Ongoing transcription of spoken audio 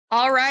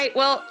All right.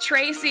 Well,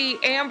 Tracy,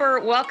 Amber,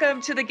 welcome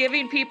to the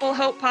Giving People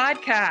Hope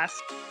podcast.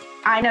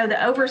 I know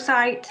the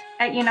oversight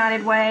at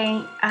United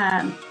Way.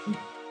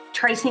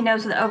 Tracy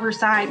knows the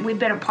oversight. We've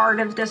been a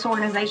part of this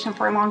organization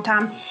for a long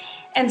time.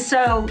 And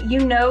so you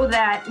know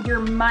that your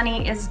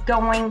money is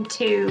going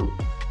to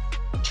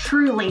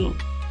truly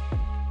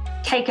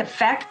take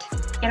effect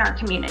in our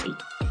community.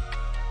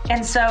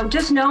 And so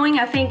just knowing,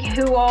 I think,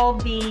 who all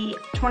the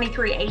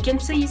 23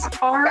 agencies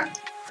are,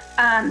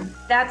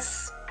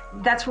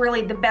 that's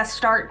really the best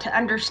start to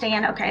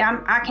understand, okay,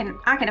 I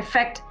can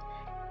affect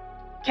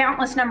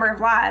countless number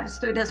of lives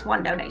through this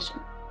one donation.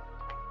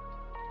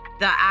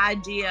 The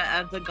idea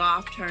of the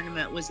golf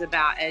tournament was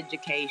about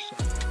education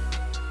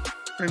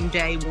from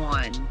day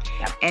one.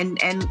 Yep.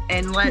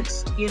 And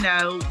let's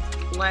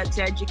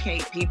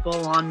educate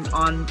people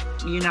on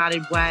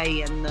United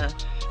Way and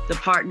the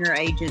partner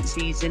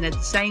agencies, and at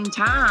the same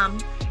time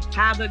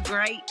have a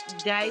great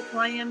day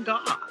playing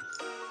golf.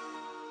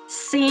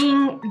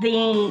 Seeing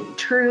the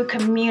true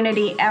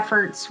community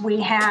efforts we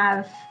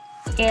have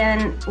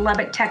in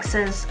Lubbock,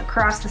 Texas,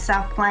 across the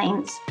South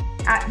Plains,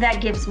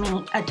 that gives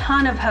me a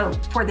ton of hope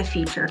for the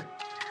future.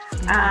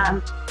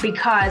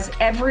 Because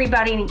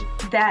everybody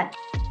that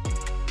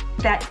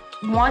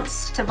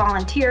wants to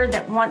volunteer,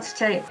 that wants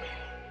to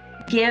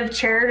give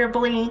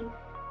charitably,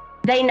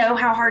 they know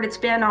how hard it's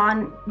been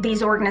on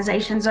these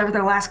organizations over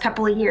the last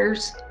couple of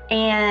years,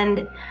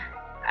 and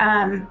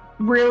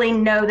really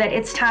know that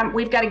it's time.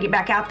 We've got to get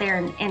back out there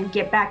and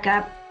get back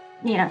up.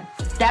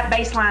 That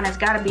baseline has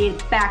got to be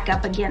back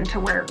up again to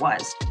where it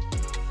was.